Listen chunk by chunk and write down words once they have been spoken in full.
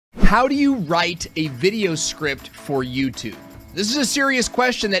How do you write a video script for YouTube? This is a serious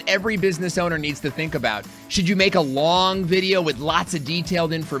question that every business owner needs to think about. Should you make a long video with lots of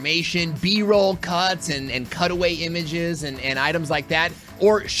detailed information, B-roll cuts and cutaway images and items like that?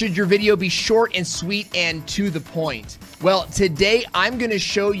 Or should your video be short and sweet and to the point? Well, today I'm going to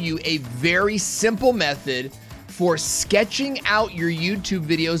show you a very simple method for sketching out your YouTube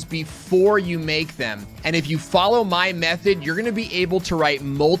videos before you make them. And if you follow my method, you're going to be able to write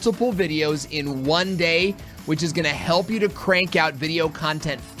multiple videos in one day, which is going to help you to crank out video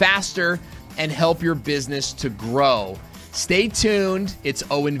content faster and help your business to grow. Stay tuned. It's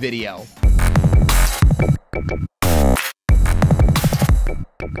Owen Video.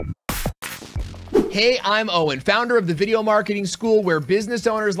 Hey, I'm Owen, founder of the Video Marketing School, where business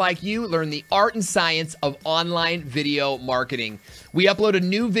owners like you learn the art and science of online video marketing. We upload a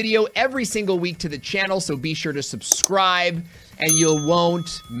new video every single week to the channel, so be sure to subscribe and you won't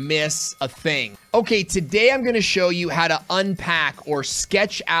miss a thing. Okay, today I'm going to show you how to unpack or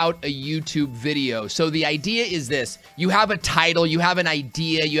sketch out a YouTube video. So the idea is this: you have a title, you have an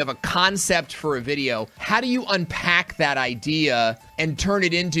idea, you have a concept for a video. How do you unpack that idea and turn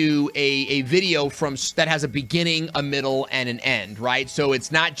it into a video that has a beginning, a middle, and an end, right? So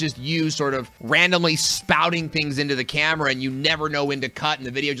it's not just you sort of randomly spouting things into the camera and you never know when to cut and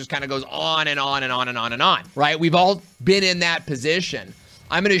the video just kind of goes on and on and on and on and on, right? We've all been in that position.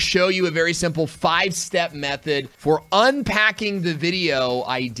 I'm going to show you a very simple 5-step method for unpacking the video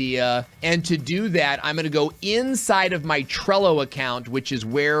idea. And to do that, I'm going to go inside of my Trello account, which is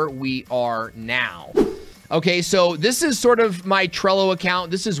where we are now. Okay, so this is sort of my Trello account.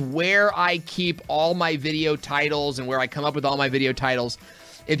 This is where I keep all my video titles and where I come up with all my video titles.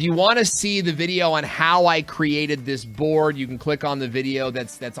 If you want to see the video on how I created this board, you can click on the video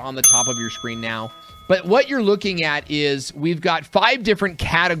that's on the top of your screen now. But what you're looking at is we've got 5 different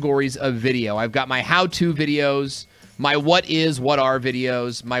categories of video. I've got my how-to videos, my what are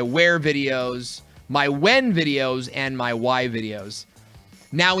videos, my where videos, my when videos, and my why videos.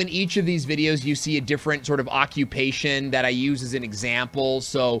 Now, in each of these videos, you see a different sort of occupation that I use as an example.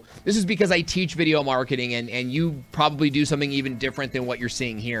 So this is because I teach video marketing and you probably do something even different than what you're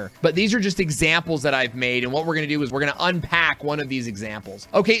seeing here. But these are just examples that I've made. And what we're going to do is we're going to unpack one of these examples.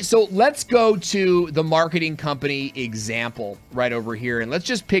 Okay, so let's go to the marketing company example right over here. And let's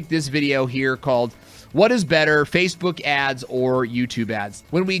just pick this video here called "What is better, Facebook ads or YouTube ads?"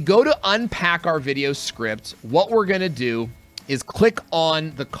 When we go to unpack our video script, what we're going to do is click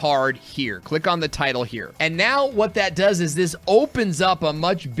on the card here, click on the title here. And now what that does is this opens up a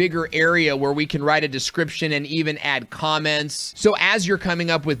much bigger area where we can write a description and even add comments. So as you're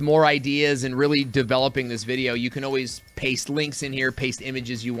coming up with more ideas and really developing this video, you can always paste links in here, paste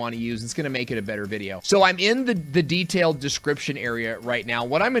images you want to use. It's going to make it a better video. So I'm in the detailed description area right now.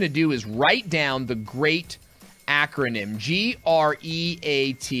 What I'm going to do is write down the GREAT acronym,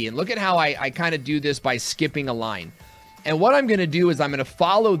 G-R-E-A-T. And look at how I kind of do this by skipping a line. And what I'm going to do is I'm going to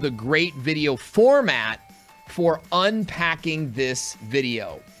follow the GREAT video format for unpacking this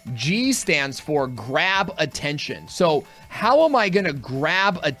video. G stands for grab attention. So how am I going to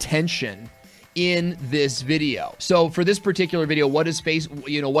grab attention in this video? So for this particular video, what is better,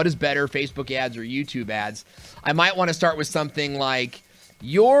 Facebook ads or YouTube ads? I might want to start with something like,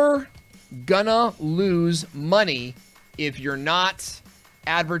 "You're gonna lose money if you're not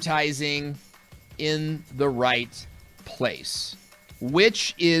advertising in the right place.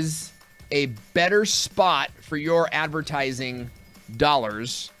 Which is a better spot for your advertising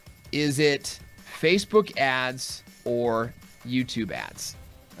dollars? Is it Facebook ads or YouTube ads?"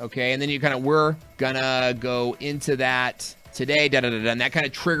 Okay, and then we're gonna go into that today, and that kind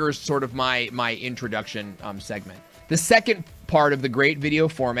of triggers sort of my introduction segment. The second part of the GREAT video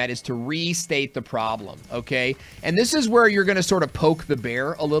format is to restate the problem, okay? And this is where you're going to sort of poke the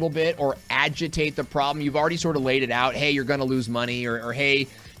bear a little bit or agitate the problem. You've already sort of laid it out. Hey, you're going to lose money, or hey,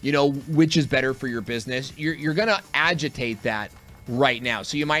 which is better for your business? You're going to agitate that right now.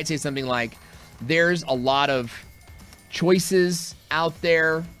 So you might say something like, "There's a lot of choices out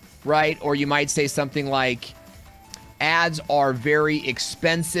there," right? Or you might say something like, "Ads are very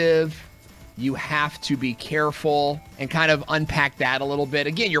expensive. You have to be careful," and kind of unpack that a little bit.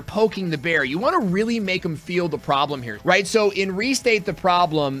 Again, you're poking the bear. You want to really make them feel the problem here, right? So in restate the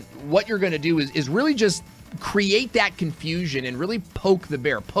problem, what you're going to do is really just create that confusion and really poke the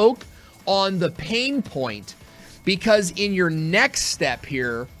bear. Poke on the pain point, because in your next step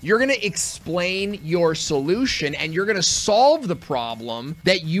here, you're going to explain your solution and you're going to solve the problem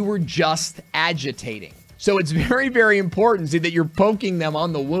that you were just agitating. So it's very, very important, see, that you're poking them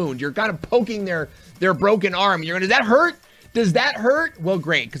on the wound. You're kind of poking their broken arm. You're going, "Does that hurt? Does that hurt? Well,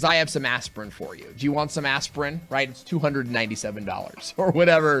 great, because I have some aspirin for you. Do you want some aspirin? Right? It's $297 or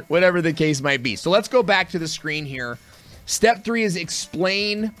whatever the case might be. So let's go back to the screen here. Step 3 is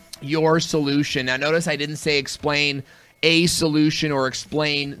explain your solution. Now, notice I didn't say explain a solution or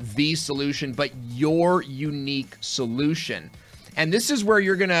explain the solution, but your unique solution. And this is where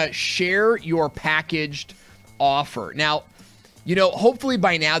you're going to share your packaged offer. Now, you know, hopefully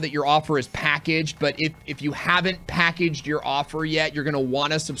by now that your offer is packaged, but if you haven't packaged your offer yet, you're going to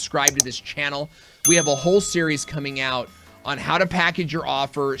want to subscribe to this channel. We have a whole series coming out on how to package your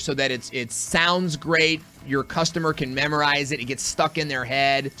offer so that it sounds great. Your customer can memorize it. It gets stuck in their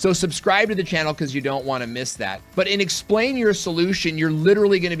head. So subscribe to the channel because you don't want to miss that. But in explain your solution, you're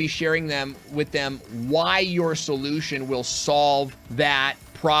literally going to be sharing with them why your solution will solve that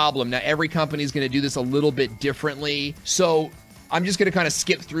problem. Now, every company is going to do this a little bit differently. So I'm just going to kind of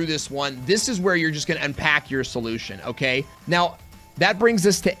skip through this one. This is where you're just going to unpack your solution, okay? Now, that brings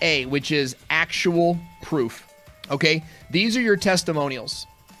us to A, which is actual proof, okay? These are your testimonials.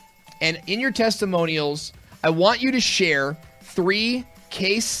 And in your testimonials, I want you to share 3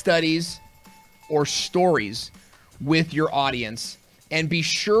 case studies or stories with your audience, and be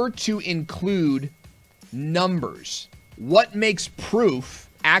sure to include numbers. What makes proof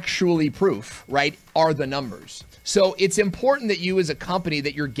actually proof, right, are the numbers. So it's important that you as a company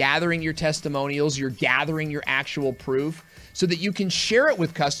that you're gathering your testimonials, you're gathering your actual proof so that you can share it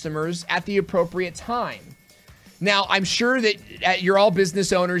with customers at the appropriate time. Now, I'm sure that you're all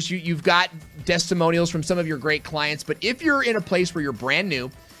business owners. You've got testimonials from some of your great clients. But if you're in a place where you're brand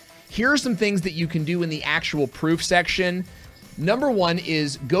new, here are some things that you can do in the actual proof section. Number 1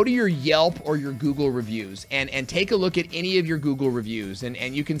 is go to your Yelp or your Google reviews and take a look at any of your Google reviews. And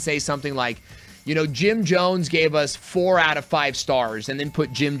you can say something like, you know, Jim Jones gave us 4 out of 5 stars, and then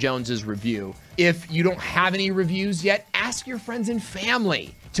put Jim Jones's review. If you don't have any reviews yet, ask your friends and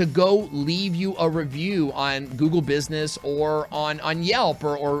family to go leave you a review on Google Business or on Yelp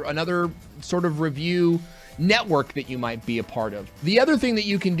or another sort of review network that you might be a part of. The other thing that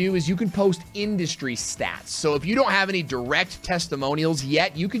you can do is you can post industry stats. So if you don't have any direct testimonials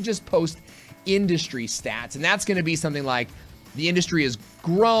yet, you can just post industry stats. And that's going to be something like the industry has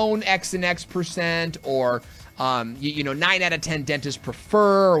grown X and X percent, or you know, 9 out of 10 dentists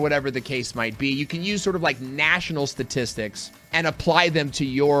prefer, or whatever the case might be. You can use sort of like national statistics and apply them to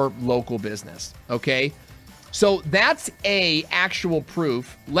your local business, okay? So that's a actual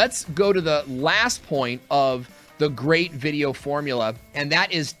proof. Let's go to the last point of the great video formula, and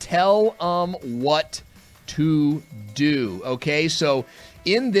that is tell what to do, okay? So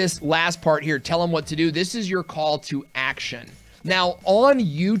in this last part here, tell them what to do. This is your call to action. Now, on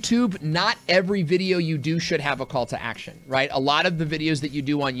YouTube, not every video you do should have a call to action, right? A lot of the videos that you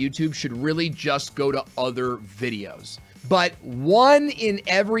do on YouTube should really just go to other videos. But 1 in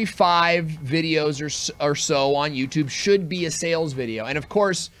every 5 videos or so on YouTube should be a sales video. And of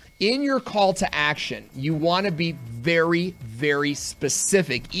course, in your call to action, you want to be very, very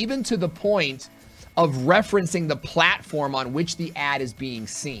specific, even to the point of referencing the platform on which the ad is being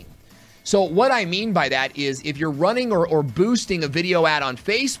seen. So what I mean by that is if you're running or boosting a video ad on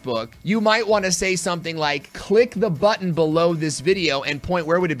Facebook, you might want to say something like, click the button below this video and point,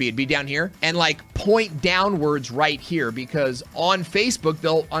 where would it be? It'd be down here, and like point downwards right here, because on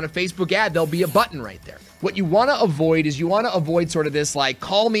Facebook, on a Facebook ad, there'll be a button right there. What you want to avoid is sort of this like,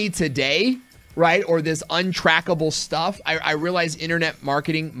 call me today, right? Or this untrackable stuff. I realize internet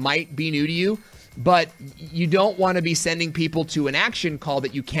marketing might be new to you, but you don't want to be sending people to an action call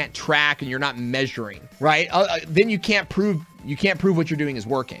that you can't track and you're not measuring, right? Then you can't prove what you're doing is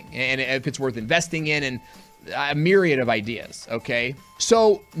working, and if it's worth investing in, and a myriad of ideas, okay?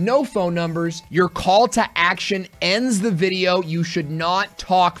 So no phone numbers. Your call to action ends the video. You should not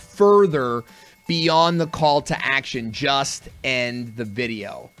talk further beyond the call to action. Just end the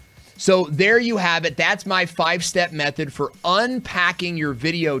video. So there you have it. That's my 5-step method for unpacking your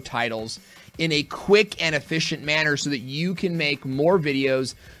video titles in a quick and efficient manner so that you can make more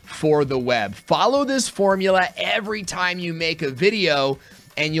videos for the web. Follow this formula every time you make a video,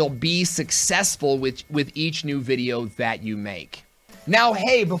 and you'll be successful with each new video that you make. Now,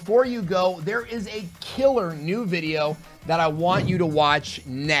 hey, before you go, there is a killer new video that I want you to watch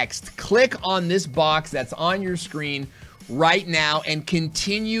next. Click on this box that's on your screen right now and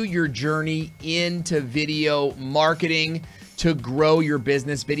continue your journey into video marketing to grow your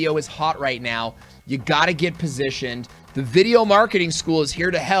business. Video is hot right now. You got to get positioned. The Video Marketing School is here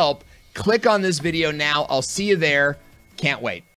to help. Click on this video now. I'll see you there. Can't wait.